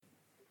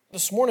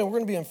This morning we're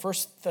going to be in 1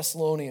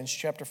 Thessalonians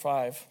chapter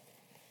 5.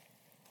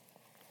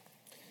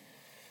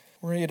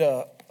 We're going to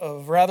read a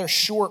rather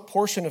short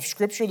portion of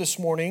Scripture this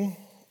morning,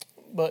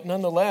 but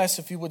nonetheless,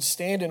 if you would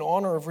stand in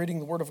honor of reading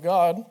the Word of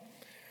God,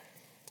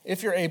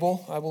 if you're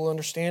able, I will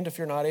understand if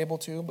you're not able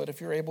to, but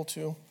if you're able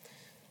to,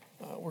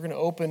 we're going to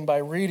open by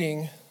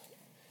reading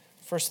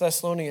 1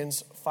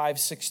 Thessalonians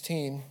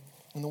 5:16.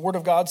 And the Word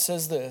of God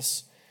says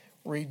this: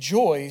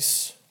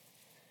 rejoice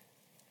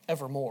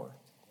evermore.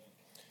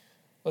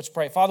 Let's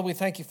pray. Father, we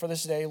thank you for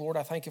this day. Lord,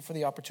 I thank you for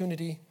the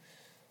opportunity,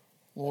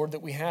 Lord,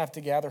 that we have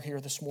to gather here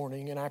this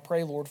morning. And I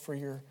pray, Lord, for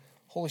your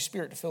Holy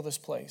Spirit to fill this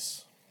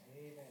place.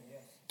 Amen.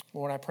 Yes.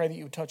 Lord, I pray that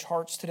you would touch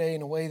hearts today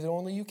in a way that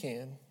only you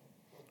can.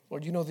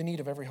 Lord, you know the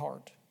need of every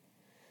heart.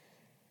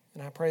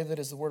 And I pray that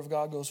as the Word of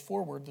God goes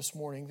forward this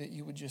morning, that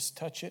you would just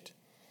touch it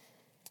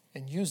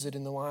and use it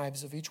in the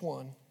lives of each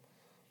one.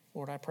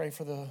 Lord, I pray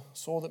for the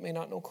soul that may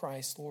not know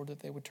Christ, Lord,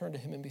 that they would turn to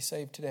him and be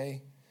saved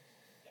today.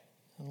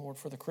 And Lord,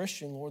 for the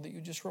Christian, Lord, that you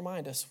just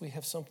remind us we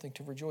have something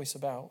to rejoice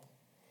about.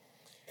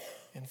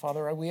 And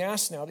Father, we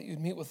ask now that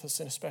you'd meet with us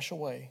in a special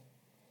way,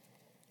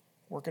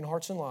 work in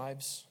hearts and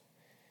lives,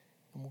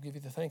 and we'll give you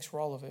the thanks for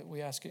all of it.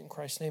 We ask it in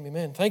Christ's name,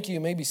 amen. Thank you. You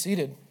may be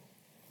seated.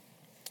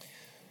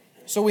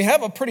 So we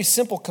have a pretty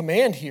simple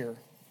command here,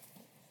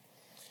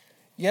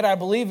 yet I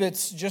believe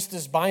it's just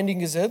as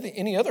binding as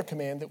any other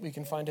command that we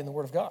can find in the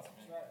Word of God.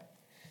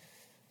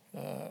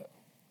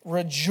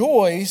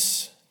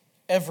 Rejoice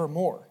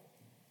evermore.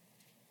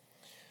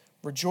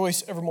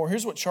 Rejoice evermore.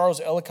 Here's what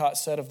Charles Ellicott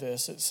said of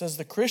this. It says,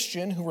 the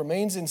Christian who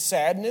remains in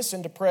sadness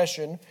and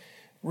depression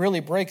really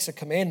breaks a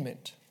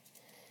commandment.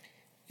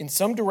 In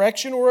some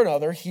direction or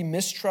another, he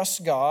mistrusts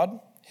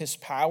God, his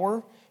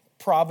power,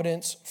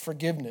 providence,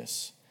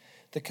 forgiveness.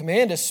 The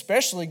command is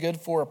especially good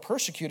for a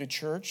persecuted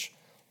church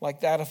like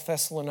that of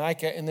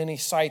Thessalonica. And then he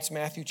cites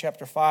Matthew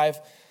chapter 5,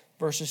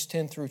 verses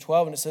 10 through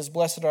 12. And it says,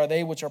 blessed are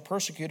they which are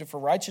persecuted for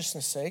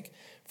righteousness' sake,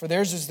 for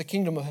theirs is the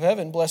kingdom of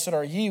heaven. Blessed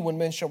are ye when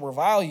men shall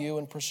revile you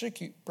and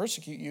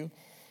persecute you,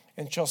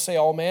 and shall say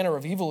all manner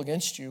of evil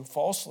against you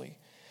falsely.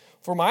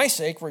 For my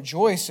sake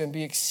rejoice and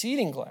be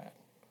exceeding glad.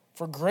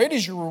 For great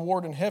is your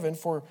reward in heaven,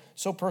 for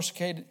so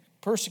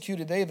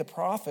persecuted they the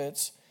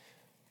prophets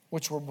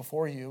which were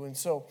before you. And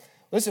so,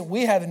 listen,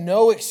 we have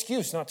no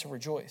excuse not to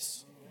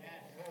rejoice.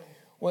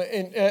 Well,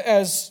 and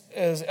as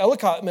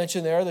Ellicott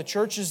mentioned there, the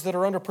churches that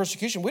are under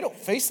persecution, we don't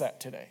face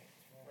that today.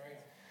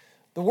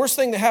 The worst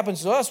thing that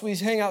happens to us, we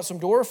hang out some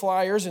door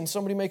flyers and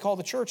somebody may call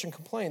the church and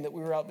complain that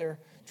we were out there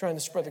trying to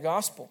spread the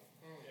gospel.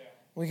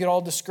 We get all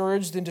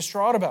discouraged and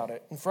distraught about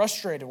it and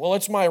frustrated. Well,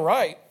 it's my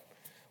right.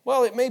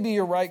 Well, it may be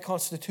your right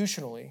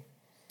constitutionally,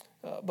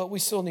 but we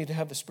still need to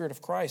have the Spirit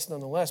of Christ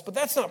nonetheless. But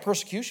that's not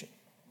persecution.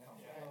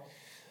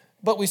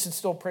 But we should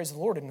still praise the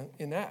Lord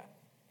in that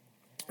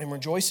and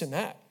rejoice in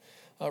that.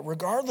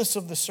 Regardless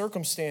of the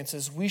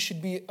circumstances, we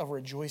should be a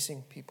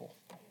rejoicing people.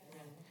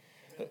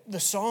 The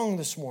song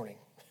this morning,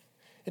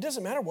 it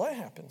doesn't matter what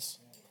happens.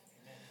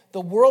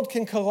 The world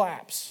can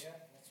collapse,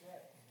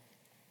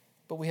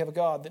 but we have a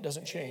God that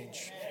doesn't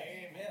change.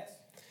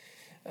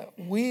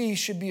 We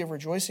should be a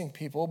rejoicing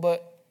people,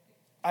 but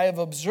I have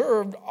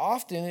observed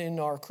often in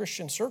our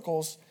Christian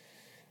circles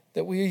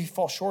that we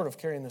fall short of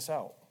carrying this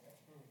out.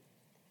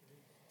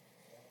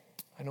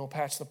 I know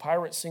Patch the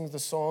Pirate sings the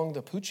song,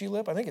 The Poochie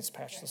Lip. I think it's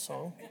Patch the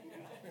song.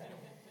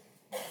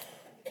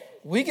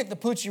 We get the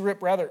Poochie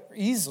Lip rather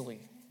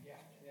easily.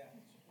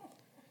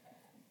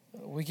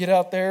 We get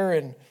out there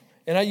and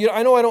I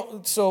know I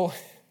don't, so, I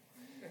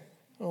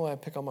don't know why I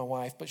pick on my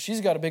wife, but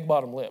she's got a big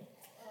bottom lip.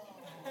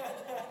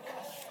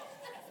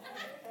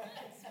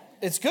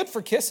 It's good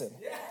for kissing.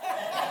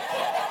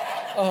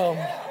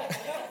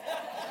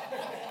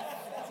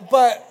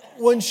 But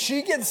when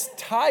she gets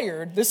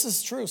tired, this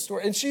is true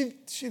story, and she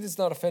is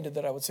not offended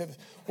that I would say this.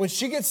 When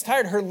she gets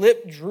tired, her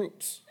lip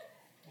droops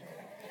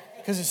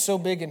because it's so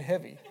big and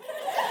heavy.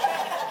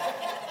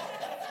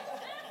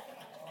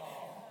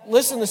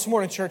 Listen this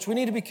morning, church, we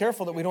need to be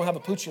careful that we don't have a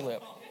poochie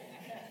lip.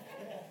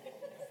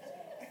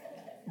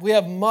 We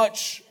have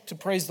much to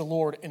praise the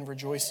Lord in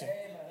rejoicing.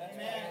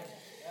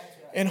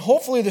 And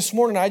hopefully this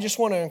morning, I just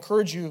want to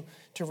encourage you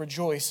to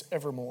rejoice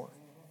evermore.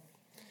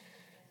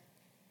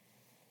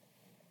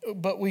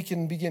 But we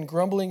can begin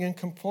grumbling and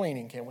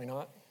complaining, can we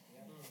not?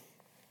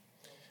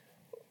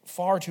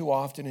 Far too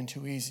often and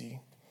too easy.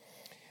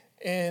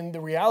 And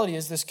the reality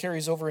is this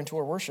carries over into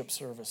our worship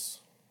service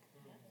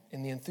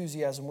and the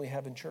enthusiasm we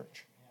have in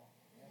church.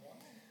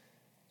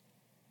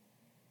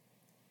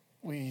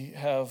 We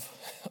have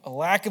a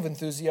lack of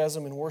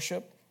enthusiasm in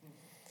worship,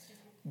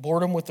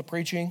 boredom with the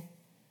preaching,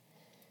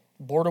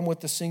 boredom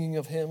with the singing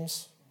of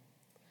hymns.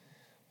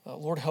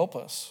 Lord, help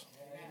us.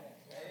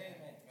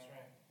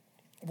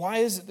 Why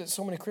is it that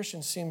so many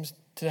Christians seem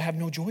to have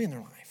no joy in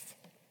their life?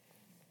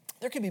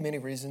 There could be many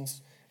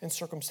reasons and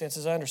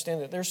circumstances. I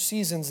understand that there's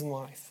seasons in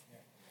life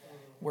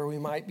where we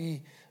might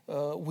be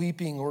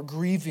weeping or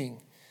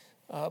grieving.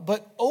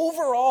 But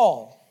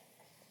overall,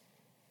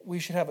 we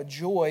should have a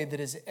joy that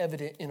is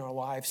evident in our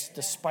lives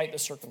despite the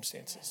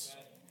circumstances.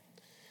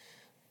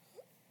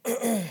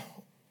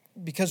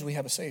 because we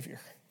have a Savior.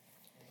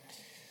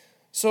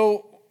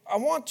 So I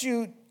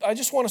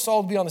just want us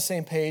all to be on the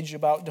same page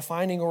about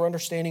defining or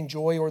understanding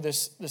joy, or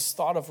this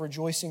thought of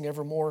rejoicing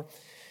evermore.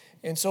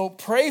 And so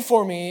pray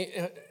for me.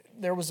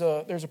 There's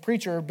a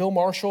preacher, Bill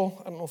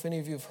Marshall. I don't know if any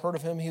of you have heard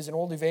of him. He's an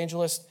old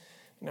evangelist.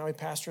 Now he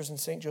pastors in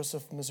St.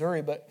 Joseph,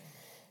 Missouri. But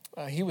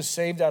he was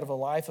saved out of a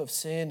life of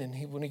sin.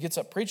 And when he gets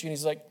up preaching,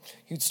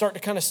 he'd start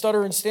to kind of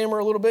stutter and stammer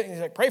a little bit. And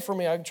he's like, pray for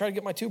me. I can try to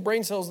get my 2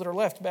 brain cells that are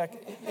left back,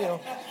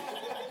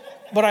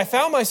 But I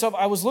found myself,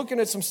 I was looking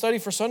at some study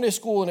for Sunday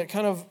school, and it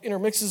kind of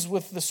intermixes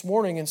with this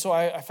morning. And so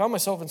I found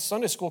myself in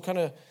Sunday school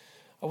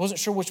I wasn't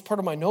sure which part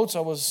of my notes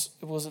was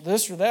it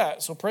this or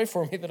that. So pray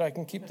for me that I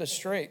can keep this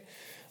straight.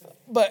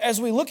 But as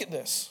we look at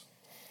this,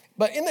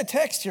 but in the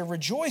text here,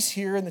 rejoice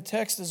here in the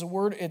text is a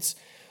word, it's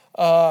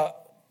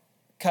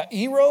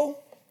kairo,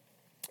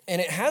 and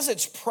it has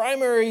its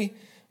primary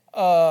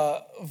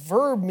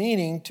verb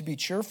meaning to be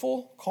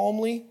cheerful,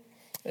 calmly.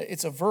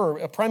 It's a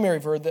primary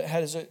verb that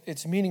has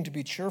its meaning to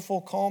be cheerful,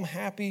 calm,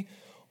 happy,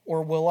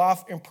 or well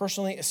off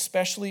impersonally,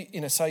 especially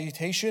in a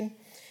salutation.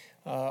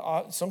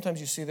 Sometimes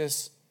you see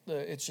this,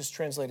 it's just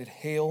translated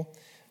hail.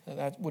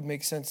 That would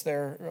make sense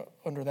there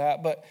under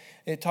that. But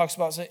it talks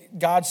about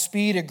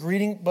Godspeed, a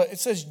greeting, but it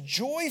says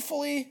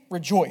joyfully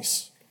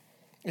rejoice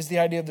is the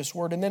idea of this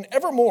word. And then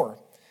evermore,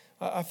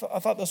 I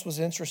thought this was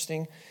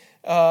interesting.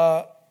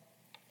 Pentoda,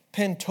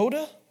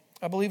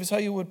 I believe is how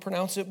you would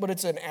pronounce it, but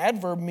it's an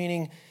adverb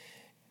meaning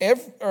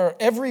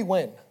every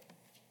when,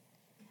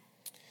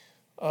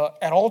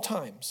 at all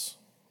times,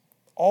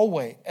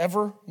 always,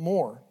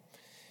 evermore.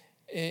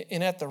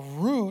 And at the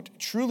root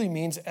truly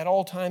means at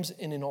all times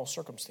and in all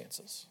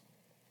circumstances.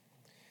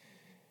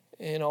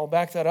 And I'll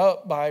back that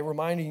up by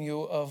reminding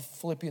you of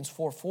Philippians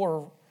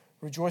 4:4,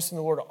 rejoice in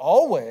the Lord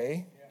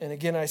always. And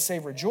again, I say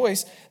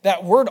rejoice.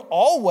 That word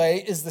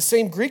always is the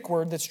same Greek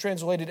word that's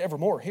translated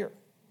evermore here.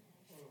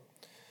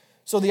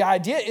 So the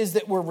idea is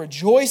that we're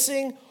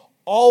rejoicing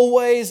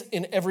always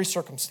in every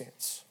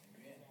circumstance,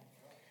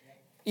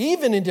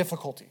 even in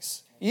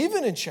difficulties,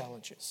 even in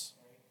challenges.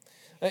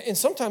 And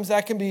sometimes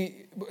that can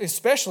be,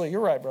 especially,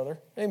 you're right, brother.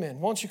 Amen.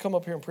 Why don't you come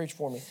up here and preach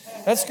for me?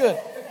 That's good.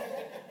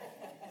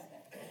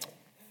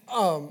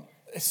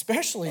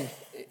 Especially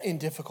in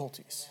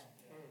difficulties.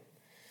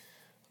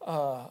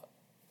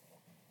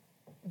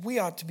 We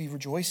ought to be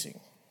rejoicing.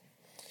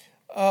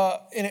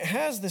 And it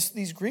has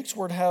these Greek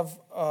words have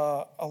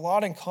a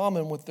lot in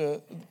common with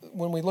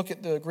when we look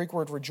at the Greek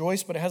word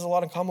rejoice, but it has a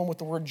lot in common with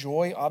the word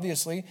joy,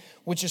 obviously,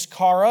 which is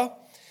chara.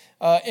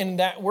 And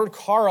that word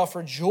chara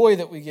for joy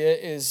that we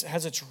get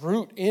has its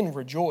root in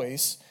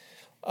rejoice,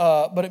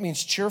 but it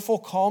means cheerful,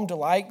 calm,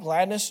 delight,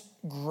 gladness,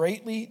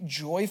 greatly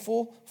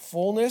joyful,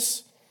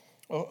 fullness,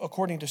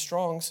 according to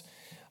Strong's.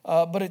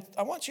 But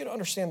I want you to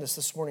understand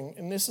this morning,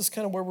 and this is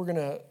kind of where we're going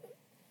to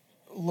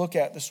look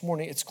at this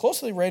morning. It's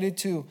closely related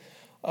to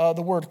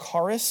the word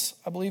charis,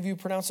 I believe you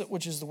pronounce it,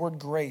 which is the word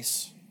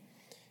grace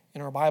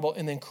in our Bible,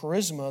 and then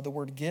charisma, the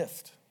word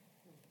gift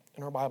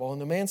in our Bible. And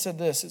the man said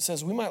this, it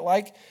says, we might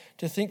like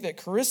to think that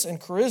charis and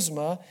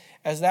charisma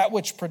as that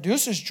which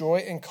produces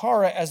joy, and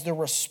chara as the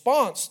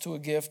response to a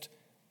gift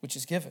which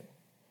is given.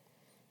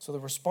 So the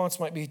response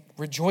might be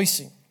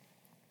rejoicing.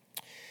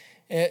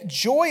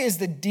 Joy is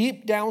the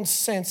deep down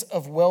sense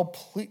of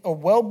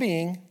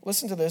well-being,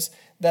 listen to this,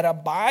 that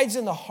abides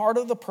in the heart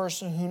of the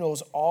person who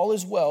knows all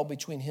is well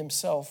between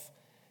himself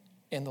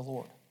and the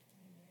Lord.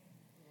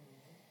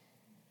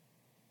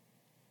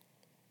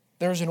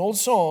 There's an old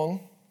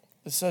song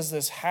that says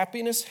this,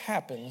 happiness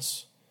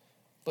happens,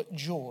 but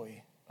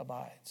joy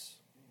abides.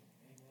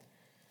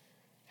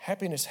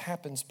 Happiness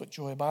happens, but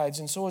joy abides.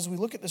 And so as we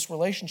look at this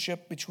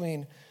relationship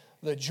between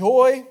the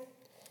joy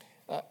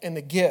and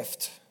the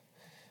gift,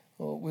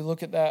 we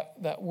look at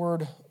that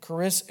word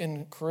charis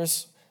and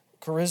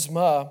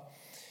charisma.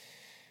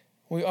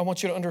 I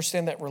want you to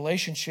understand that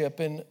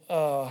relationship. And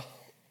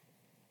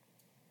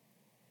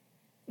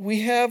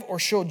we have or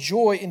show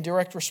joy in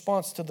direct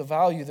response to the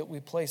value that we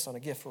place on a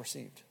gift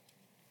received.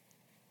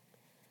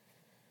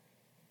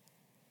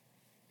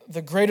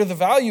 The greater the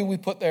value we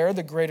put there,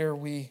 the greater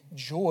we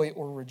joy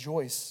or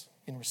rejoice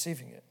in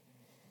receiving it.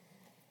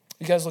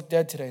 You guys look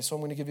dead today, so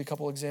I'm going to give you a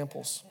couple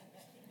examples.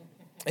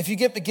 If you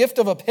get the gift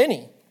of a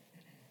penny,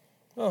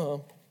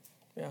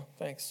 yeah,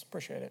 thanks,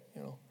 appreciate it,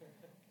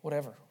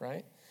 whatever,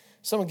 right?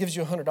 Someone gives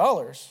you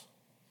 $100,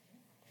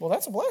 well,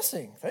 that's a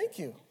blessing, thank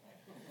you.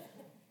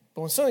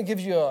 But when someone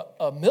gives you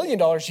 $1 million,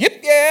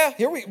 yep, yeah,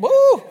 here we,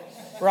 woo,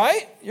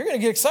 right? You're going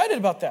to get excited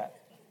about that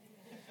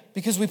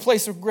because we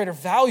place a greater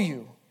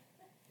value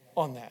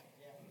on that.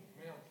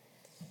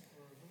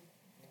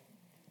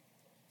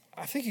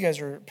 I think you guys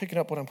are picking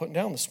up what I'm putting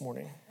down this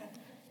morning.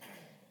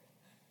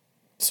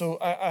 So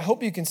I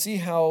hope you can see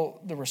how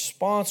the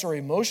response or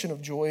emotion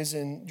of joy is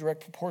in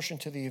direct proportion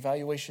to the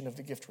evaluation of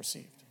the gift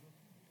received.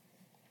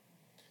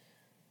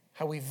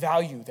 How we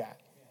value that.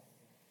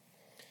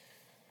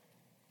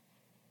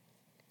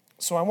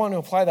 So I want to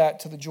apply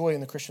that to the joy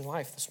in the Christian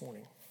life this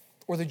morning,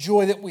 or the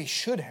joy that we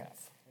should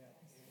have,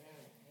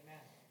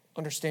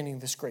 understanding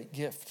this great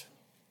gift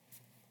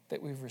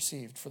that we've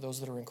received for those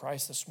that are in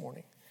Christ this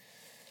morning.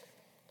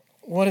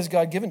 What has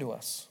God given to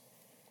us?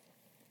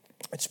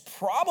 It's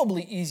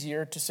probably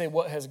easier to say,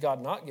 what has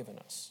God not given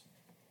us?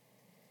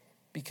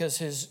 Because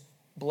his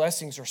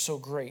blessings are so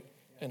great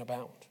and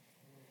abound.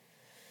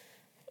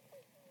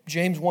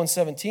 James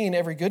 1:17,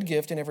 every good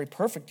gift and every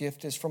perfect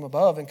gift is from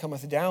above and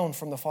cometh down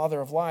from the Father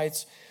of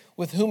lights,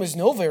 with whom is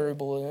no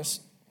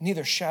variableness,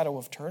 neither shadow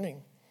of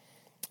turning.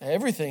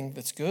 Everything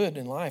that's good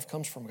in life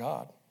comes from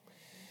God.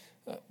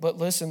 But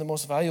listen, the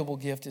most valuable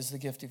gift is the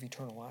gift of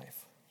eternal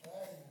life.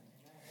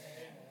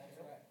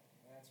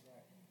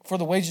 For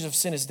the wages of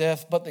sin is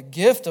death, but the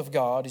gift of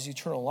God is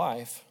eternal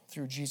life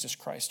through Jesus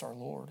Christ our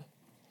Lord.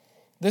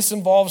 This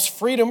involves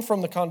freedom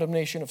from the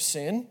condemnation of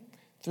sin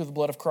through the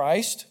blood of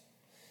Christ,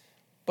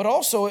 but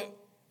also it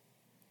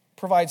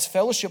provides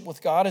fellowship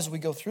with God as we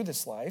go through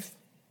this life.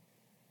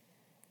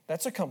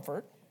 That's a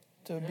comfort,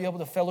 to be able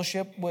to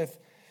fellowship with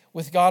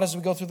God as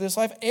we go through this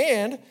life,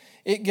 and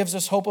it gives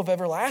us hope of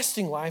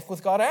everlasting life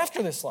with God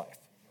after this life.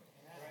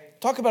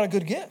 Talk about a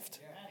good gift.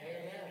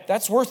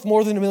 That's worth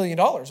more than $1 million,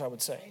 I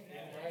would say.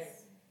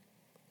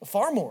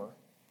 Far more.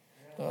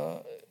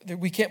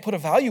 We can't put a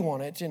value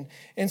on it.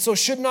 And so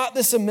should not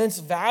this immense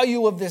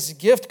value of this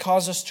gift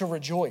cause us to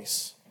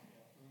rejoice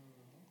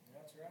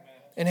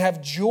and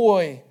have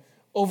joy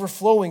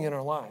overflowing in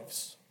our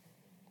lives?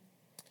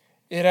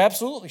 It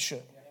absolutely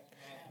should.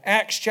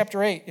 Acts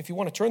chapter 8, if you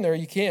want to turn there,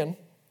 you can.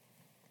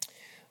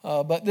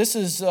 But this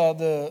is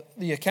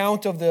the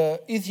account of the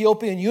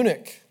Ethiopian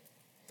eunuch.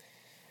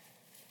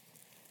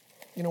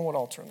 You know what,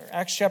 I'll turn there.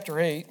 Acts chapter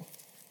 8.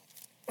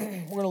 We're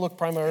going to look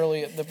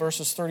primarily at the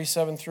verses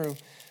 37 through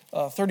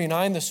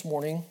 39 this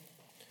morning.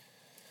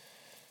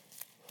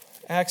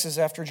 Acts is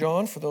after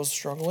John, for those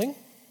struggling.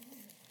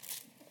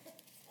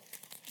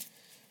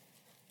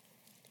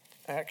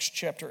 Acts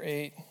chapter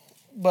 8.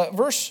 But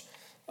verse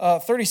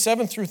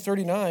 37 through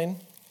 39,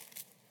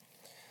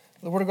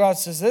 the Word of God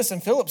says this,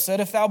 and Philip said,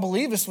 if thou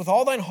believest with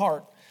all thine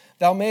heart,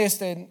 thou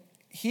mayest. And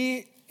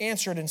he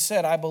answered and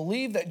said, I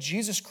believe that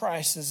Jesus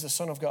Christ is the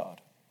Son of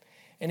God.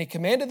 And he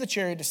commanded the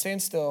chariot to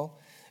stand still,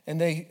 and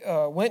they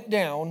went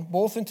down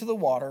both into the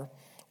water,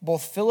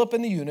 both Philip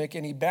and the eunuch,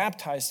 and he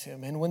baptized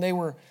him. And when they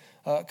were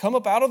come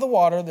up out of the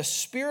water, the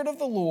Spirit of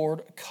the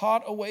Lord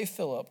caught away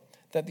Philip,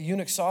 that the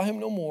eunuch saw him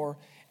no more,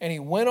 and he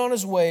went on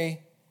his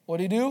way. What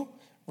did he do?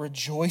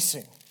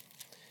 Rejoicing.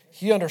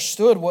 He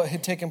understood what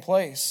had taken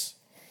place.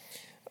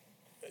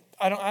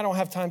 I don't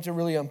have time to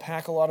really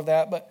unpack a lot of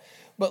that,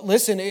 but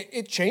listen,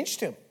 it changed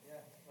him.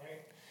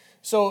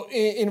 So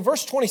in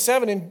verse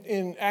 27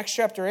 in Acts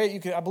chapter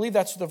 8, I believe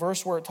that's the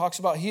verse where it talks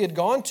about he had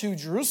gone to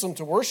Jerusalem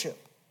to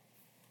worship.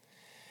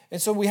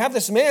 And so we have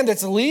this man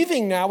that's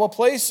leaving now a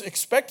place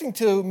expecting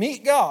to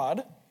meet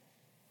God,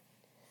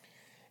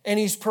 and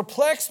he's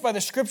perplexed by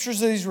the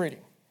scriptures that he's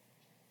reading.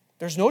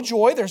 There's no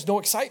joy, there's no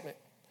excitement.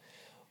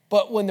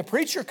 But when the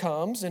preacher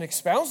comes and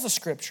expounds the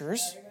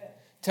scriptures,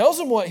 tells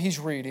him what he's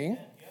reading,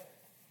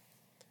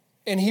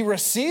 and he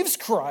receives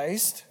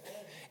Christ,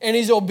 and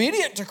he's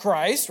obedient to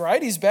Christ,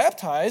 right? He's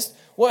baptized.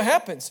 What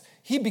happens?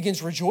 He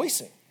begins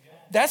rejoicing.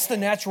 That's the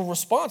natural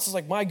response. It's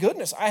like, my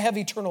goodness, I have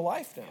eternal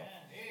life now.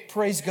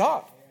 Praise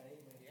God.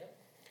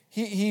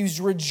 He's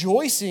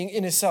rejoicing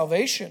in his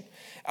salvation.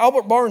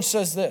 Albert Barnes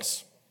says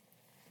this.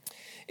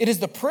 It is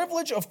the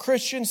privilege of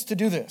Christians to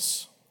do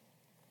this.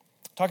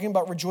 Talking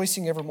about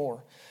rejoicing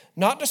evermore.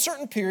 Not to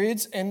certain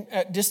periods and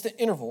at distant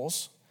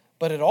intervals,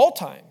 but at all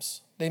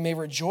times. They may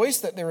rejoice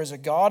that there is a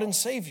God and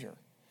Savior.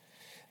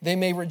 They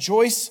may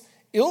rejoice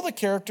in the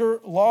character,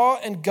 law,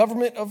 and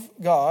government of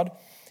God,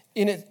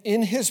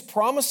 in his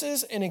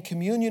promises and in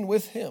communion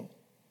with him.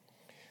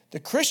 The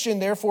Christian,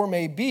 therefore,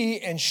 may be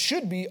and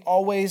should be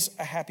always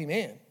a happy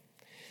man.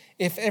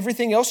 If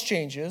everything else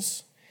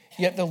changes,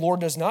 yet the Lord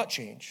does not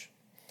change.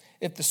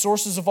 If the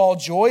sources of all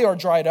joy are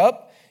dried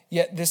up,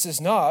 yet this is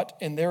not,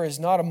 and there is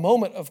not a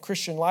moment of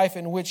Christian life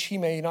in which he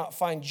may not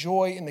find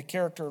joy in the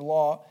character,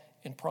 law,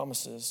 and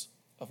promises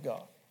of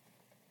God.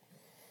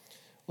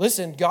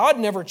 Listen, God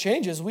never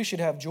changes. We should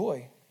have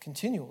joy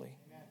continually.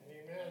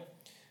 Amen.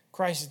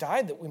 Christ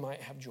died that we might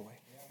have joy.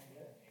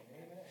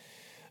 Amen.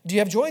 Do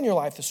you have joy in your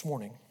life this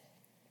morning?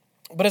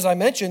 But as I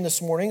mentioned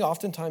this morning,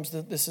 oftentimes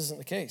this isn't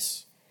the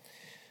case.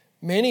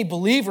 Many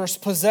believers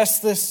possess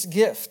this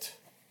gift,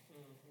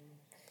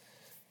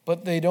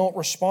 but they don't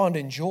respond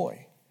in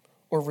joy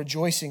or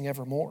rejoicing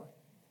evermore.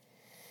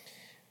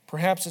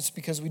 Perhaps it's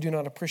because we do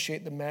not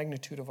appreciate the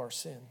magnitude of our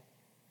sin.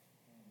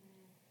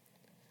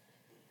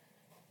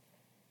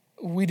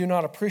 We do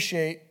not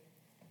appreciate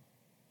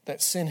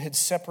that sin had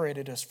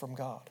separated us from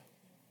God.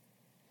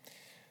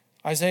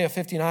 Isaiah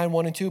 59,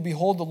 1 and 2,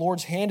 behold, the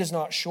Lord's hand is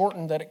not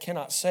shortened that it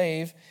cannot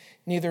save,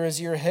 neither is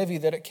ear heavy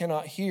that it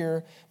cannot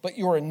hear, but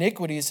your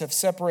iniquities have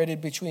separated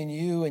between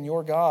you and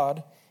your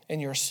God, and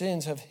your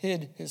sins have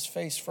hid his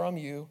face from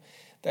you,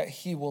 that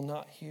he will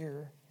not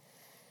hear.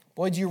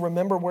 Boy, do you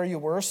remember where you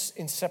were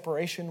in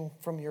separation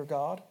from your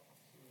God,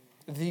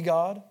 the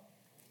God?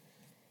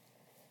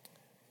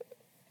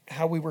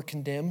 How we were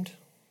condemned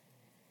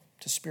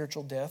to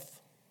spiritual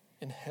death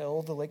in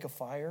hell, the lake of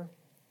fire.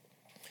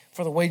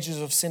 For the wages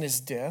of sin is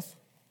death.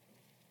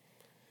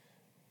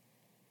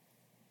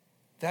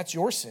 That's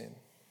your sin.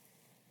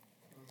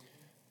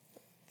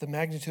 The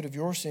magnitude of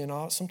your sin,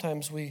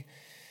 sometimes we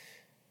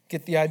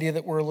get the idea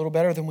that we're a little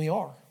better than we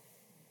are.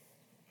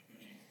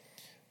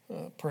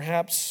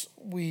 Perhaps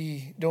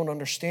we don't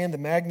understand the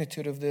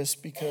magnitude of this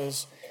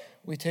because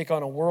we take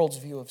on a world's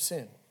view of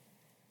sin.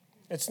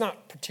 It's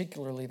not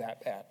particularly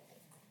that bad.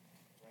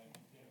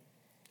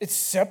 It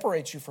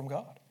separates you from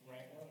God.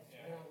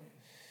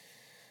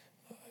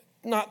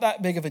 Not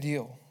that big of a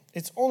deal.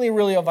 It's only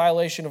really a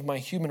violation of my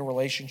human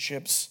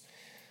relationships,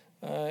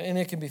 and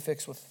it can be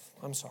fixed with,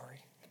 I'm sorry.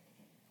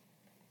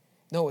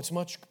 No, it's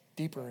much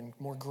deeper and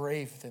more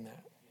grave than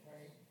that.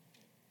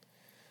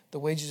 The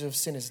wages of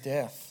sin is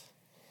death,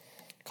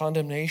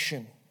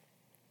 condemnation.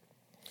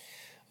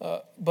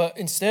 But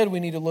instead, we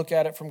need to look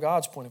at it from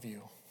God's point of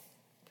view.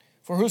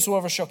 For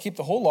whosoever shall keep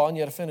the whole law and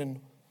yet offend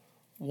in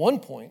one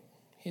point,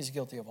 he is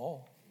guilty of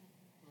all.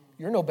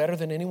 You're no better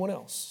than anyone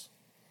else.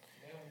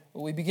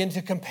 We begin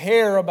to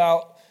compare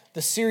about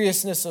the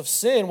seriousness of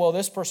sin. Well,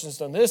 this person's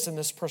done this and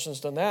this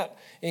person's done that.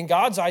 In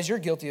God's eyes, you're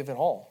guilty of it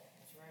all.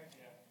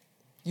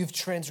 You've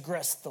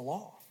transgressed the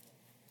law.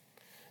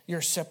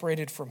 You're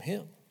separated from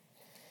Him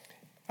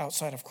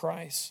outside of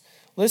Christ.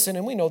 Listen,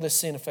 and we know this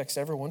sin affects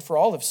everyone, for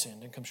all have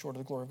sinned and come short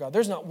of the glory of God.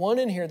 There's not one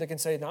in here that can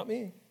say, not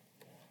me.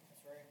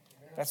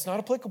 That's not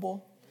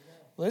applicable.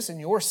 Listen,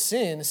 your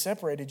sin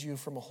separated you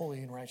from a holy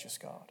and righteous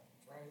God.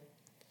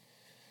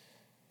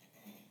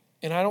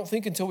 And I don't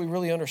think until we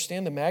really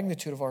understand the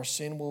magnitude of our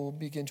sin, we'll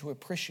begin to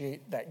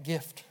appreciate that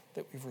gift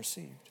that we've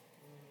received.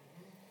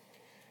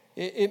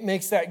 It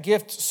makes that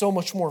gift so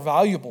much more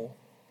valuable.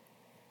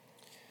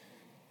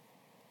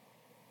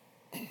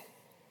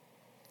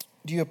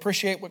 Do you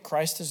appreciate what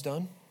Christ has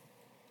done?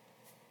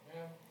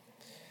 Yeah.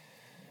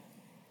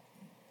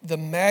 The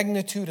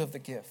magnitude of the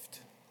gift.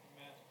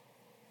 Amen.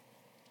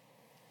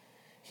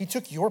 He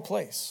took your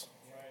place.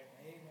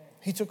 Right.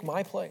 He took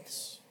my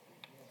place.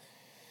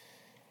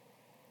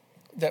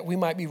 That we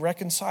might be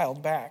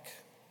reconciled back.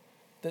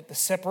 That the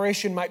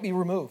separation might be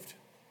removed.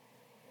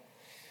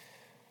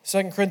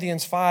 2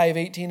 Corinthians 5,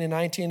 18 and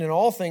 19, and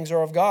all things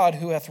are of God,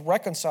 who hath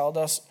reconciled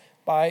us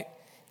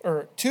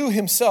to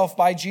Himself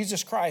by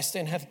Jesus Christ,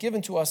 and hath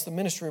given to us the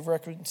ministry of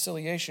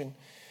reconciliation,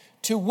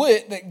 to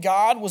wit, that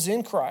God was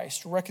in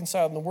Christ,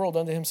 reconciled the world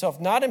unto Himself,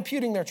 not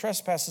imputing their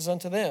trespasses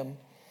unto them,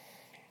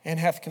 and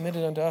hath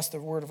committed unto us the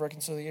word of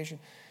reconciliation.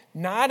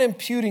 Not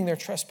imputing their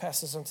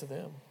trespasses unto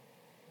them.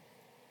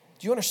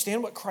 Do you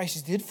understand what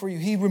Christ did for you?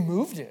 He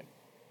removed it.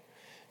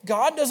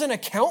 God doesn't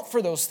account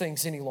for those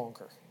things any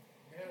longer.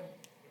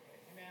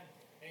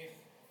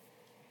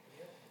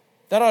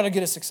 That ought to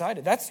get us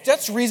excited.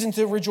 That's reason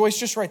to rejoice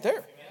just right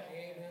there.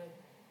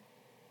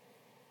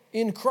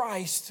 In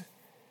Christ,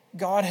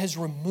 God has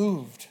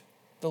removed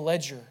the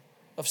ledger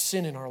of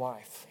sin in our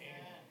life.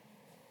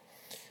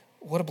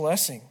 What a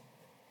blessing.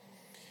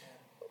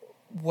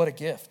 What a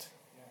gift.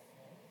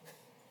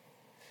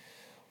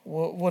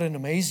 What an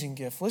amazing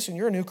gift. Listen,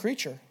 you're a new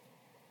creature.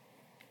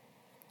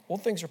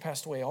 Old things are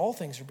passed away. All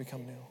things are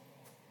become new.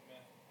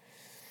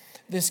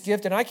 This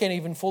gift, and I can't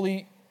even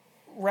fully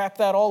wrap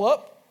that all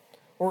up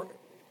or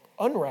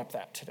unwrap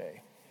that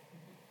today,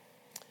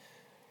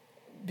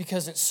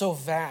 because it's so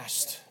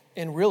vast,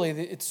 and really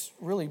it's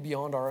really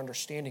beyond our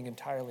understanding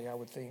entirely, I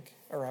would think,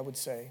 or I would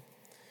say.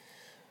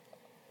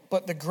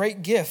 But the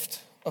great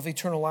gift of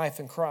eternal life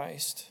in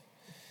Christ,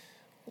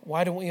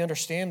 why don't we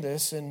understand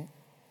this? And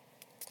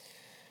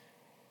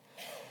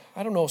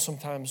I don't know,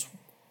 sometimes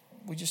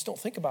we just don't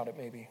think about it.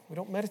 Maybe we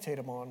don't meditate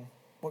upon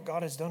what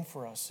God has done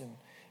for us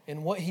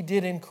and what He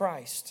did in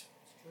Christ.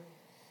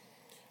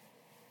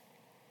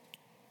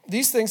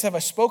 These things have I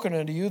spoken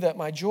unto you, that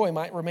my joy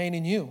might remain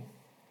in you,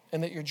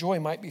 and that your joy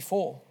might be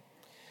full.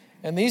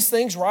 And these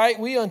things write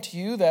we unto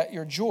you, that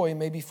your joy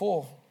may be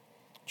full.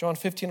 John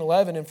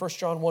 15:11 and 1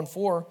 John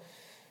 1:4.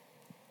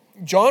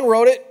 John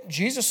wrote it,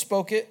 Jesus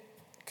spoke it,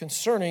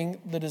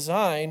 concerning the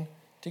design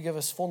to give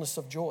us fullness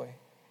of joy.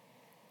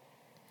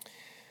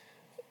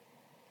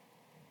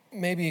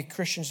 Maybe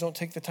Christians don't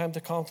take the time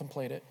to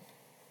contemplate it.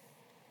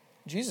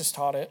 Jesus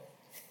taught it.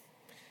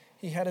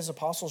 He had His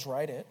apostles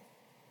write it.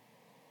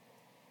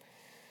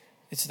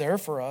 It's there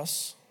for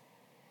us.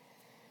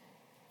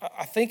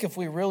 I think if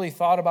we really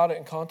thought about it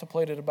and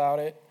contemplated about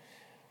it,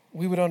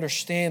 we would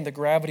understand the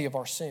gravity of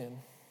our sin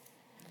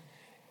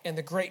and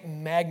the great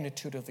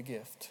magnitude of the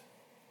gift.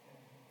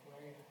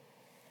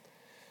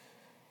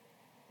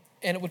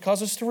 And it would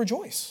cause us to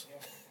rejoice.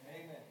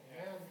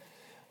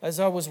 As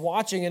I was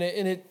watching,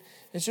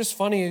 it's just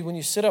funny, when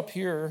you sit up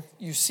here,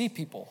 you see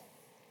people.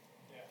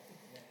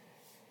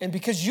 And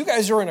because you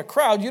guys are in a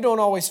crowd, you don't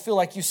always feel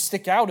like you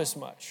stick out as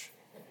much.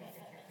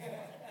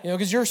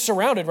 Because you're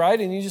surrounded,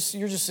 right? And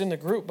you're just in the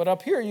group. But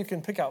up here, you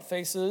can pick out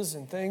faces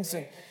and things,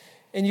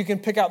 and you can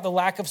pick out the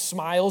lack of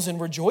smiles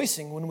and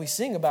rejoicing when we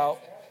sing about.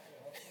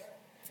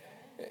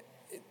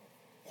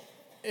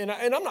 And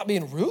I'm not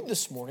being rude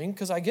this morning,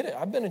 because I get it.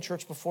 I've been in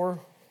church before,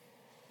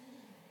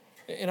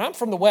 and I'm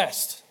from the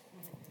West.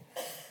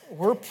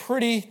 We're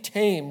pretty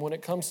tame when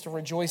it comes to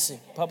rejoicing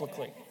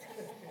publicly.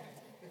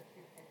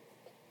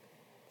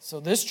 So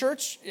this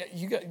church,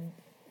 you got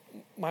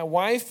my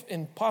wife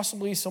and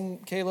possibly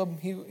Caleb,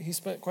 he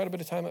spent quite a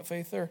bit of time at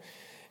Faith there.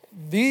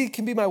 They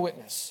can be my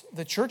witness.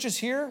 The churches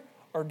here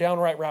are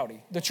downright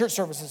rowdy. The church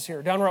services here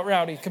are downright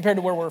rowdy compared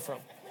to where we're from.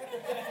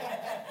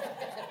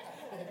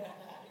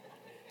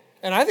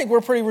 And I think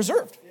we're pretty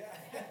reserved.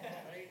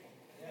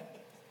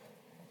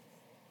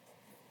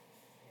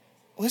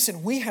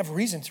 Listen, we have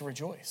reason to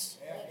rejoice.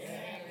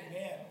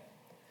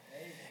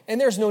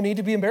 And there's no need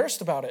to be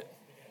embarrassed about it.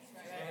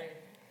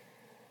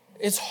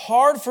 It's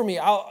hard for me.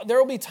 There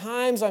will be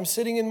times I'm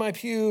sitting in my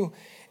pew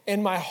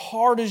and my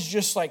heart is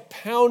just like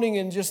pounding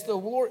and just the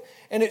Lord.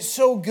 And it's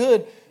so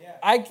good.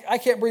 I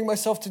can't bring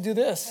myself to do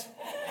this.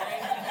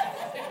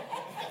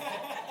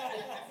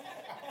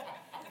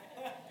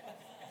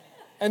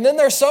 And then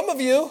there's some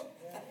of you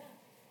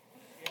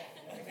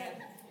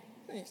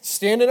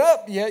standing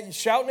up, you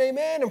shouting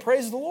amen and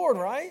praise the Lord,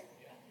 right?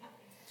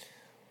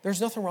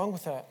 There's nothing wrong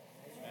with that.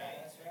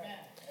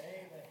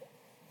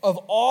 Of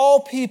all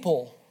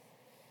people,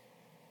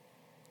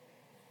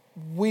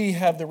 we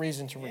have the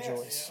reason to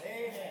rejoice.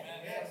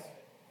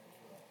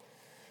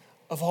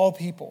 Of all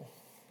people.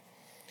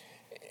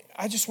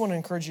 I just want to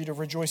encourage you to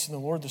rejoice in the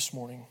Lord this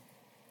morning.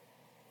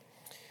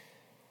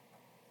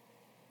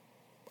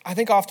 I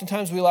think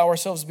oftentimes we allow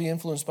ourselves to be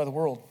influenced by the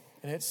world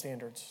and its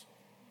standards,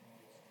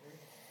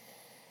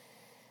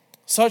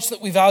 such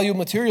that we value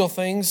material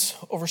things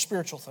over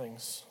spiritual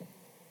things.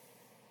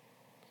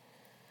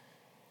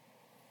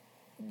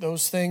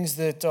 Those things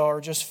that are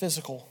just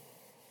physical.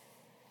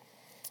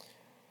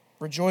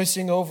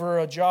 Rejoicing over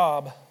a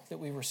job that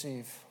we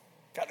receive.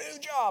 Got a new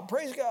job,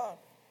 praise God.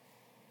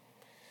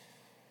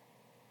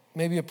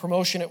 Maybe a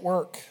promotion at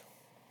work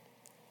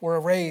or a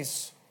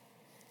raise.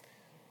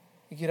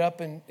 You get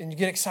up and you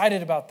get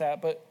excited about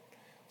that, but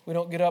we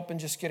don't get up and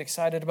just get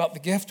excited about the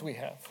gift we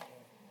have.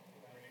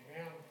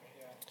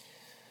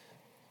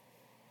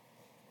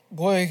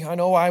 Boy, I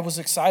know I was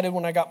excited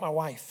when I got my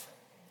wife.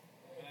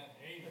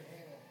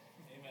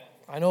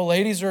 I know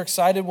ladies are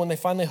excited when they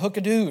finally hook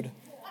a dude.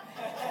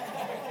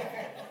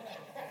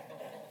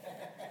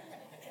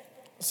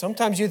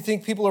 Sometimes you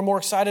think people are more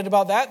excited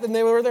about that than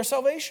they were their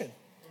salvation.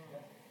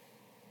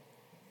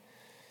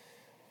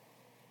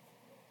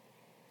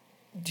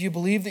 Do you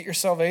believe that your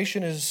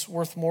salvation is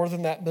worth more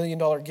than that $1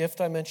 million gift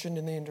I mentioned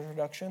in the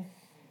introduction?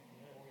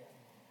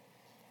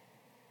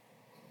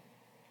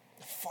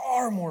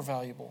 Far more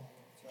valuable.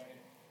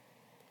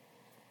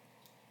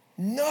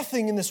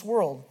 Nothing in this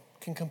world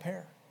can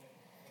compare.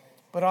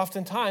 But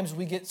oftentimes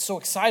we get so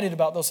excited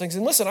about those things.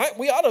 And listen,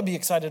 we ought to be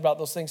excited about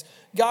those things.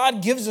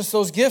 God gives us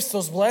those gifts,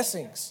 those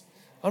blessings.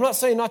 I'm not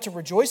saying not to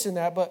rejoice in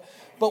that,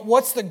 but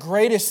what's the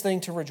greatest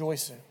thing to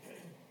rejoice in?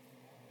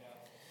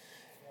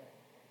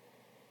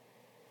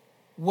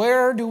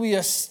 Where do we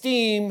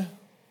esteem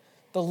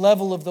the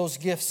level of those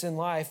gifts in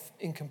life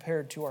in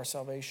compared to our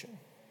salvation?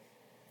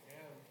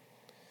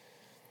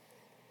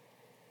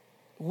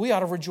 We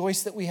ought to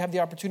rejoice that we have the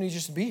opportunity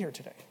just to be here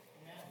today.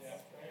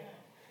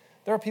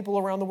 There are people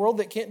around the world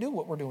that can't do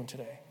what we're doing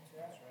today.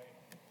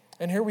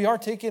 And here we are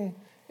taking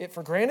it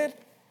for granted,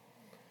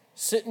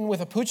 sitting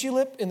with a poochie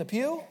lip in the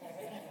pew.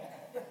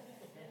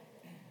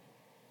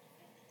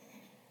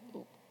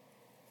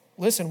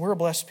 Listen, we're a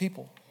blessed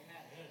people.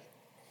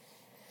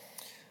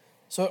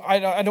 So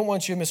I don't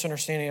want you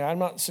misunderstanding. I'm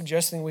not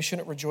suggesting we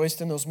shouldn't rejoice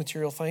in those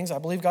material things. I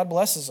believe God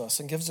blesses us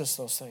and gives us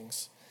those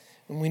things.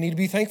 And we need to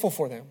be thankful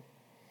for them.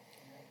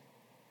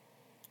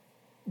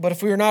 But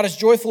if we are not as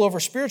joyful over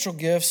spiritual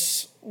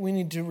gifts, we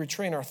need to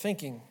retrain our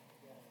thinking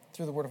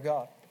through the Word of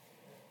God.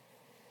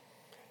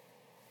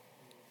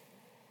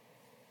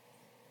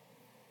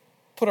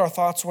 Put our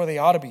thoughts where they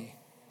ought to be.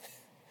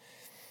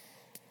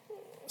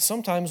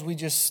 Sometimes we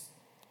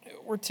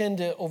tend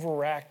to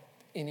overact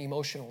in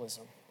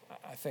emotionalism,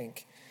 I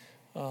think.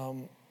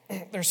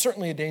 There's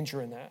certainly a danger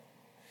in that.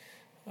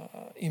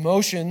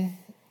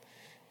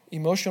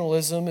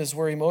 Emotionalism is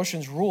where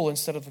emotions rule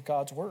instead of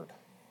God's Word.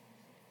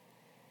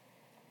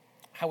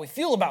 How we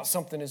feel about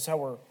something is how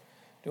we're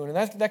doing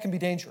it. That can be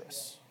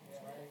dangerous.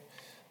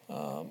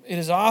 It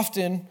is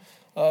often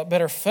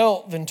better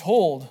felt than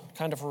told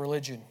kind of a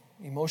religion,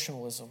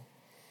 emotionalism.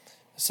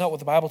 It's not what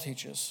the Bible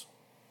teaches.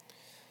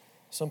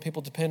 Some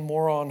people depend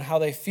more on how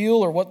they feel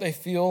or what they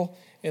feel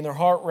in their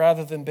heart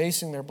rather than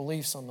basing their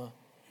beliefs on the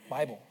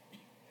Bible.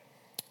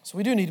 So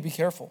we do need to be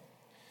careful.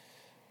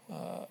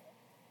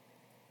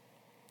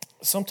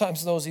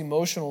 Sometimes those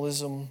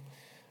emotionalism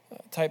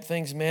type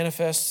things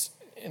manifest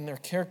and they're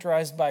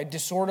characterized by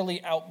disorderly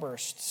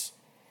outbursts.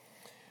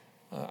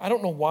 I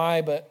don't know why,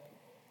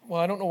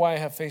 I don't know why I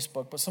have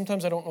Facebook, but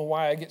sometimes I don't know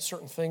why I get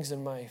certain things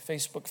in my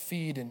Facebook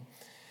feed. And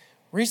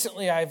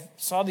recently I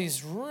saw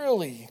these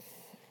really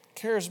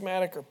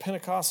charismatic or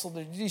Pentecostal,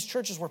 these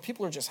churches where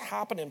people are just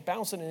hopping and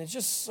bouncing, and it's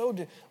just so,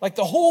 like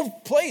the whole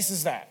place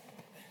is that.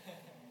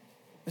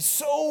 It's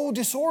so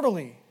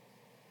disorderly.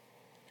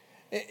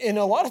 And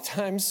a lot of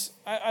times,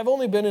 I've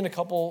only been in a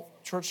couple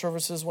church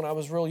services when I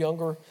was real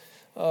younger,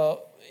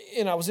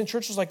 and I was in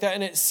churches like that,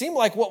 and it seemed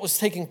like what was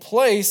taking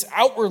place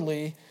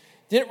outwardly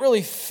didn't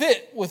really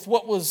fit with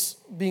what was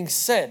being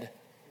said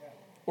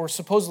or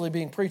supposedly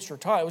being preached or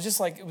taught. It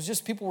was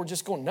just people were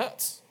just going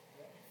nuts.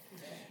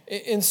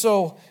 And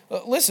so,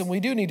 listen, we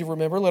do need to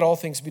remember, let all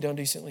things be done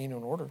decently and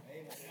in order.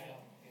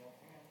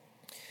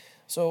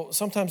 So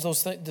sometimes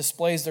those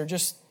displays, they're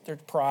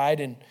pride,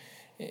 and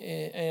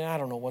I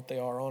don't know what they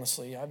are,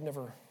 honestly. I've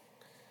never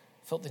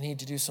felt the need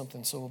to do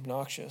something so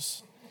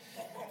obnoxious.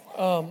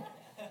 But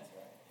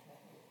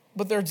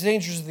there's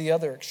dangers of the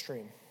other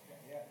extreme.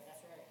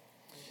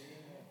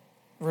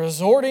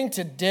 Resorting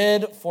to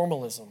dead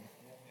formalism.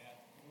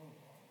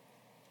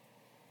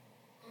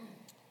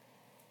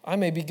 I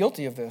may be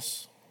guilty of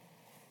this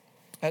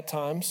at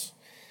times,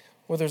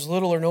 where there's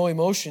little or no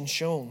emotion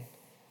shown,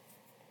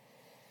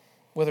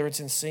 whether it's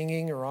in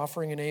singing or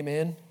offering an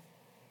amen.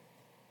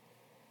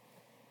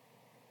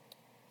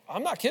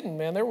 I'm not kidding,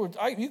 man.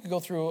 You could go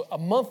through a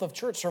month of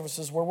church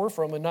services where we're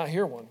from and not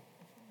hear one.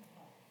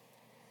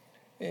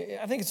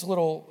 I think it's a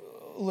little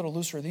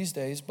looser these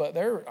days, but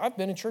I've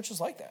been in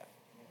churches like that.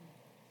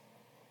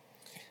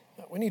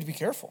 We need to be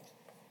careful.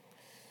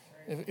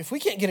 If we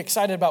can't get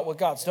excited about what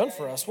God's done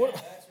for us, what?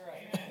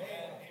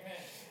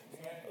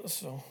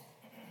 So,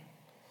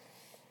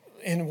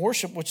 in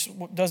worship, which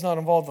does not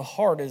involve the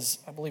heart, is,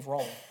 I believe,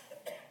 wrong.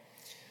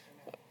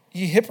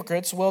 Ye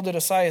hypocrites, well did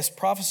Esaias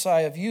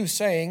prophesy of you,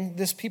 saying,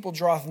 this people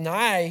draweth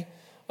nigh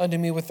unto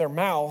me with their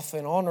mouth,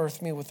 and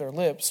honoreth me with their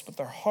lips, but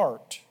their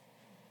heart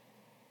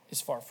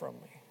is far from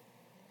me.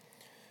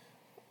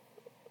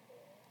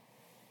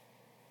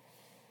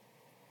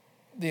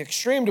 The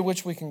extreme to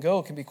which we can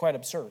go can be quite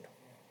absurd.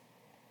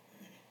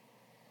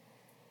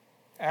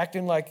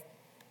 Acting like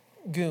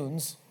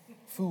goons,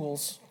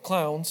 fools,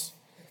 clowns,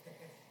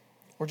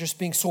 or just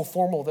being so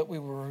formal that we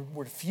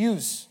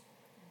refuse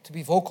to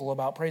be vocal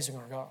about praising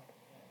our God.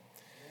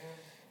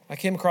 I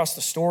came across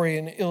the story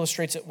and it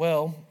illustrates it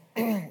well.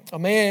 A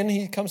man,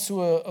 he comes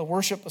to a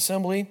worship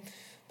assembly.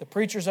 The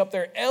preacher's up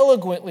there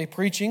eloquently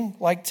preaching,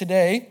 like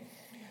today,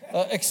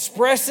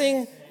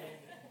 expressing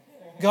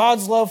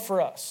God's love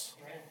for us.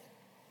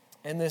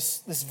 And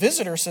this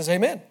visitor says,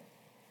 amen.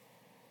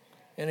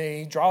 And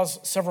he draws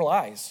several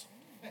eyes.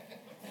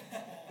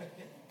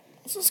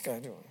 What's this guy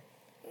doing?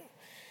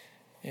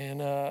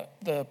 And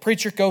the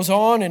preacher goes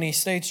on and he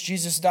states,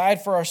 Jesus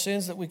died for our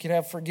sins that we could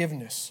have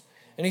forgiveness.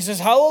 And he says,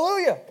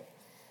 hallelujah.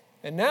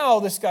 And now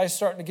this guy's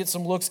starting to get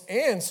some looks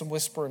and some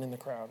whispering in the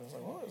crowd. It's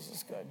like, what is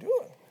this guy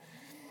doing?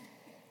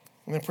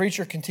 And the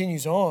preacher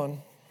continues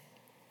on.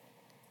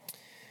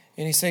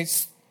 And he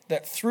states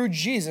that through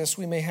Jesus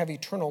we may have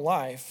eternal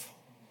life.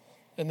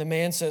 And the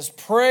man says,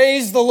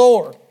 praise the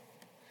Lord.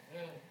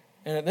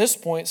 And at this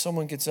point,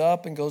 someone gets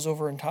up and goes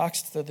over and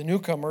talks to the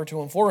newcomer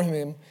to inform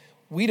him,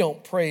 we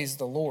don't praise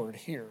the Lord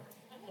here.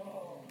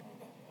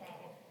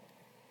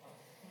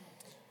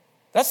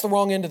 That's the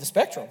wrong end of the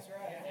spectrum.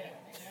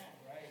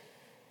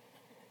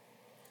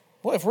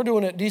 Well, if we're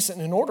doing it decent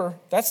and in order,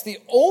 that's the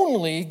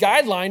only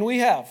guideline we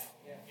have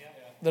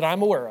that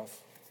I'm aware of.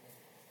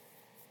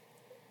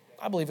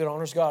 I believe it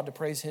honors God to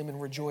praise Him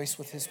and rejoice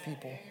with His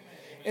people.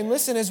 And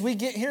listen, as we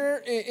get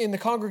here in the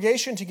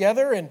congregation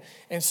together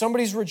and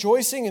somebody's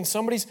rejoicing and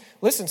somebody's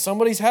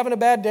having a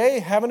bad day,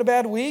 having a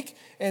bad week,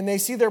 and they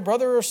see their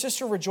brother or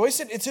sister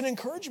rejoicing, it's an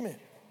encouragement.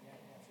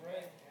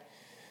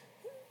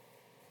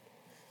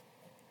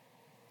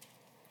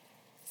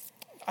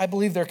 I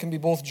believe there can be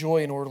both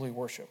joy and orderly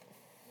worship.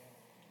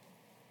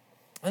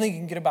 I think you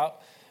can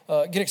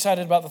get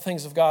excited about the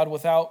things of God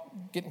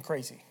without getting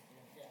crazy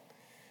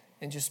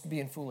and just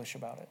being foolish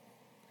about it.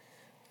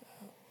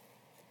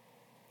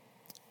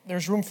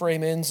 There's room for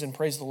amens and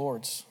praise the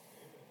Lords.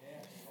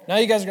 Now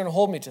you guys are going to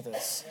hold me to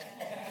this.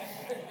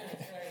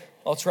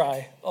 I'll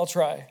try.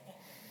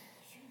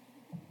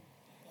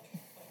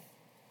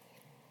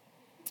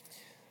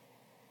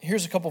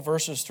 Here's a couple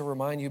verses to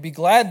remind you. Be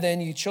glad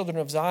then, ye children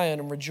of Zion,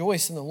 and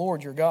rejoice in the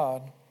Lord your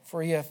God,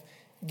 for He hath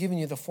given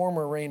you the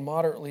former rain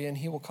moderately, and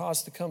He will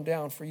cause to come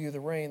down for you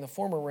the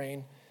former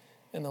rain,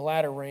 and the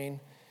latter rain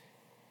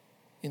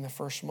in the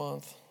first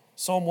month.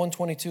 Psalm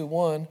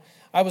 122:1.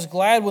 I was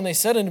glad when they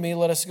said unto me,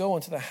 let us go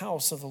into the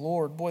house of the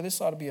Lord. Boy, this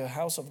ought to be a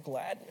house of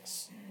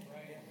gladness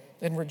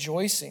and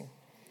rejoicing.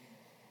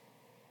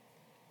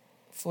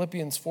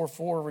 Philippians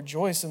 4:4,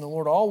 rejoice in the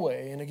Lord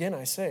always. And again,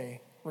 I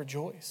say,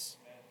 rejoice.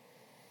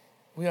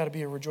 We ought to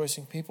be a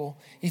rejoicing people.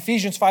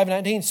 Ephesians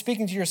 5:19,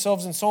 speaking to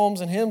yourselves in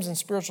psalms and hymns and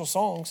spiritual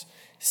songs,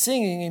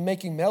 singing and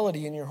making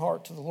melody in your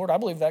heart to the Lord. I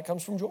believe that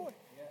comes from joy.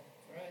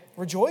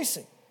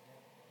 Rejoicing.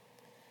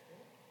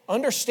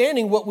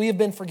 Understanding what we have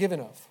been forgiven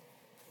of.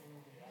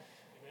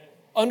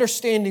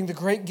 Understanding the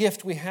great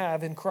gift we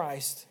have in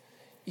Christ,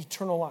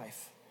 eternal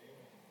life.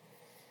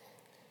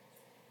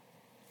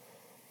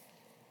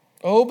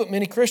 Oh, but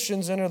many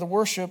Christians enter the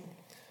worship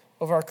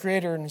of our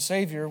Creator and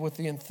Savior with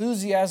the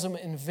enthusiasm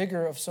and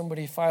vigor of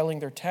somebody filing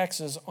their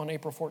taxes on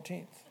April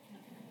 14th.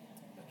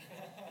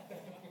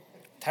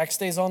 Tax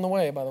day's on the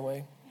way, by the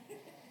way.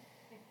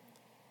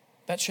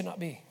 That should not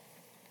be.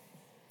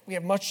 We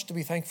have much to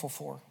be thankful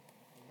for.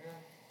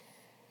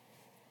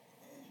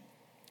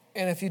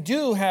 And if you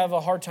do have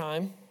a hard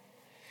time,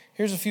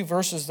 here's a few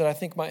verses that I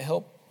think might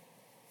help.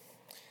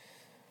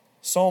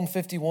 Psalm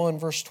 51,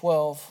 verse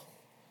 12.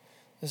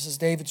 This is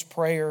David's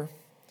prayer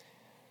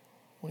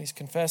when he's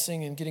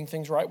confessing and getting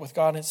things right with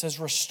God. And it says,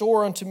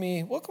 restore unto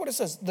me, look what it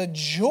says, the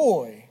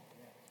joy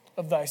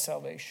of thy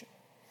salvation.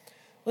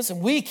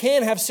 Listen, we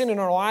can have sin in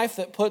our life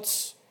that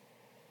puts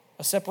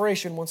a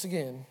separation, once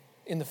again,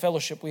 in the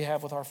fellowship we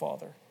have with our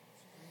Father.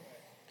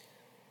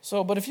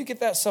 So, but if you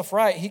get that stuff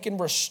right, He can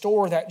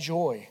restore that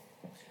joy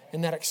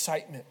and that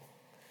excitement.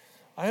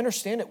 I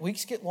understand it.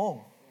 Weeks get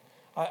long.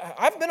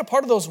 I've been a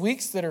part of those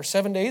weeks that are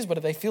 7 days,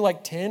 but they feel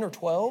like 10 or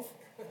 12.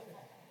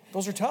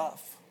 Those are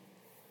tough.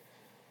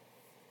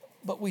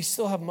 But we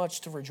still have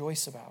much to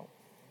rejoice about.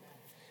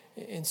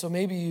 And so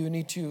maybe you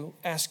need to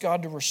ask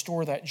God to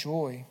restore that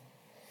joy.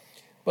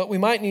 But we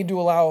might need to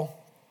allow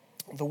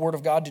the Word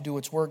of God to do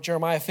its work.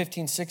 Jeremiah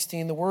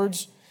 15:16,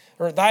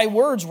 thy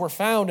words were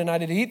found, and I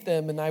did eat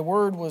them, and thy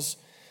word was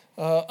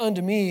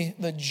unto me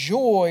the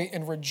joy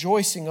and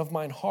rejoicing of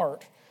mine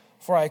heart.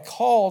 For I am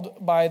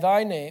called by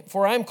thy name,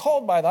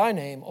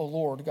 O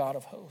Lord, God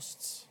of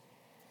hosts.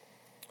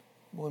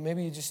 Well,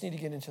 maybe you just need to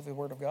get into the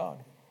Word of God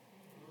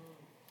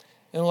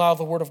and allow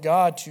the Word of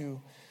God to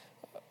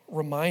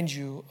remind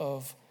you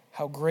of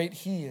how great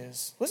He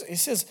is. Listen, it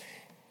says,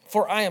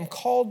 for I am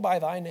called by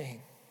thy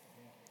name,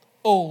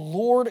 O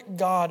Lord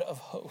God of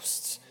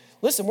hosts.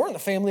 Listen, we're in the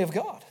family of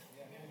God.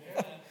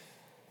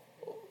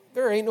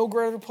 There ain't no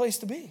greater place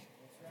to be.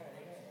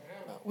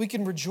 We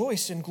can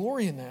rejoice and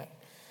glory in that.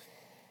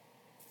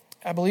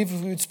 I believe if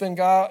we would spend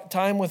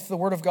time with the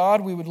Word of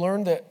God, we would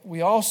learn that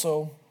we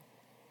also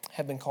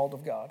have been called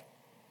of God.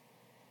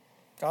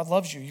 God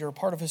loves you. You're a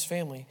part of His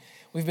family.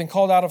 We've been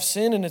called out of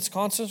sin and its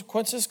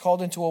consequences,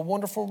 called into a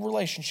wonderful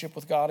relationship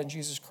with God in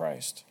Jesus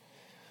Christ,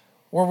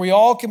 where we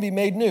all can be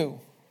made new.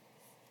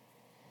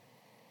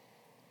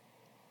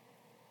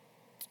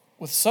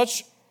 With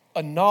such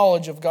a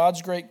knowledge of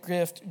God's great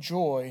gift,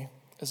 joy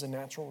is a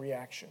natural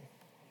reaction.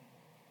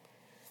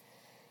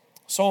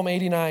 Psalm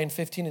 89,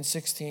 15 and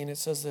 16, it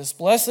says this,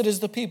 blessed is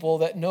the people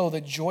that know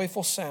the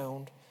joyful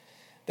sound.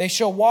 They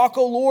shall walk,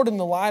 O Lord, in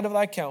the light of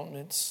thy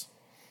countenance.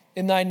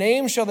 In thy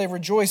name shall they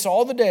rejoice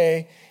all the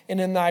day, and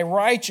in thy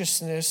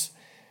righteousness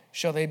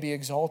shall they be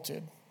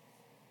exalted.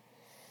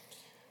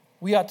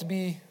 We ought to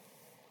be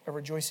a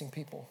rejoicing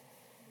people.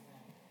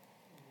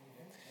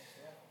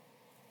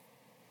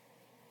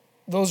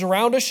 Those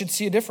around us should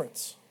see a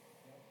difference.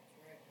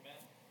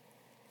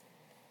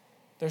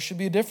 There should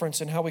be a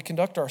difference in how we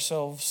conduct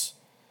ourselves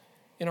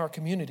in our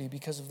community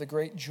because of the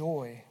great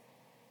joy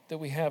that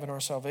we have in our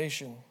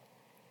salvation.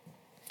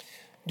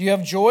 Do you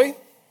have joy?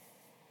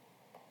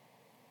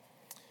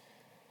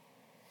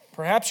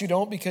 Perhaps you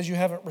don't because you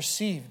haven't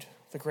received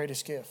the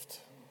greatest gift.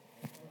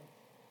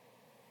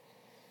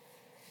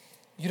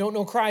 You don't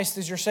know Christ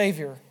as your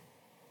Savior.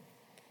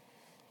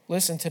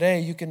 Listen, today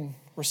you can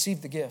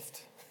receive the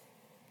gift.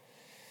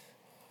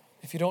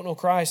 If you don't know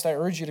Christ, I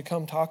urge you to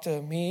come talk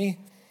to me.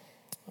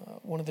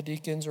 One of the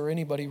deacons or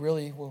anybody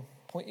really will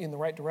point you in the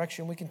right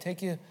direction. We can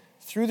take you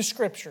through the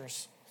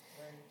Scriptures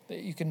that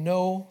you can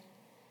know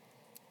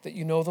that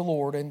you know the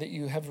Lord and that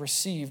you have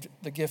received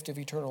the gift of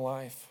eternal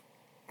life.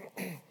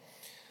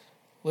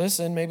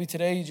 Listen, maybe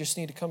today you just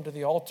need to come to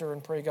the altar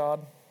and pray,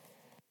 God,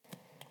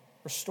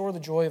 restore the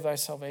joy of thy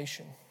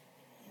salvation.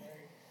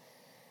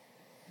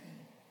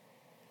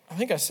 I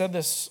think I said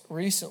this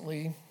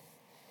recently,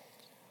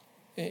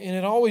 and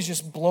it always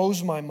just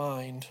blows my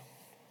mind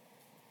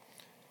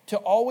to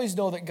always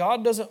know that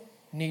God doesn't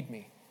need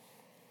me,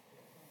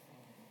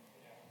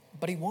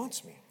 but He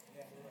wants me.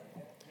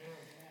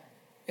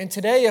 And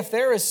today, if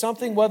there is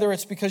something, whether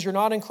it's because you're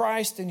not in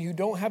Christ and you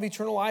don't have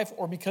eternal life,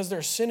 or because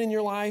there's sin in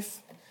your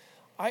life,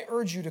 I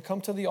urge you to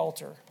come to the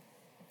altar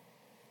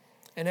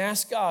and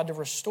ask God to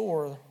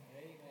restore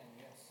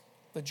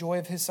the joy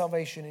of His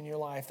salvation in your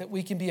life, that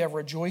we can be a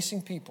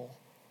rejoicing people,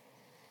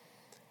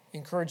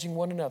 encouraging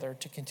one another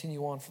to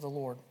continue on for the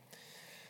Lord.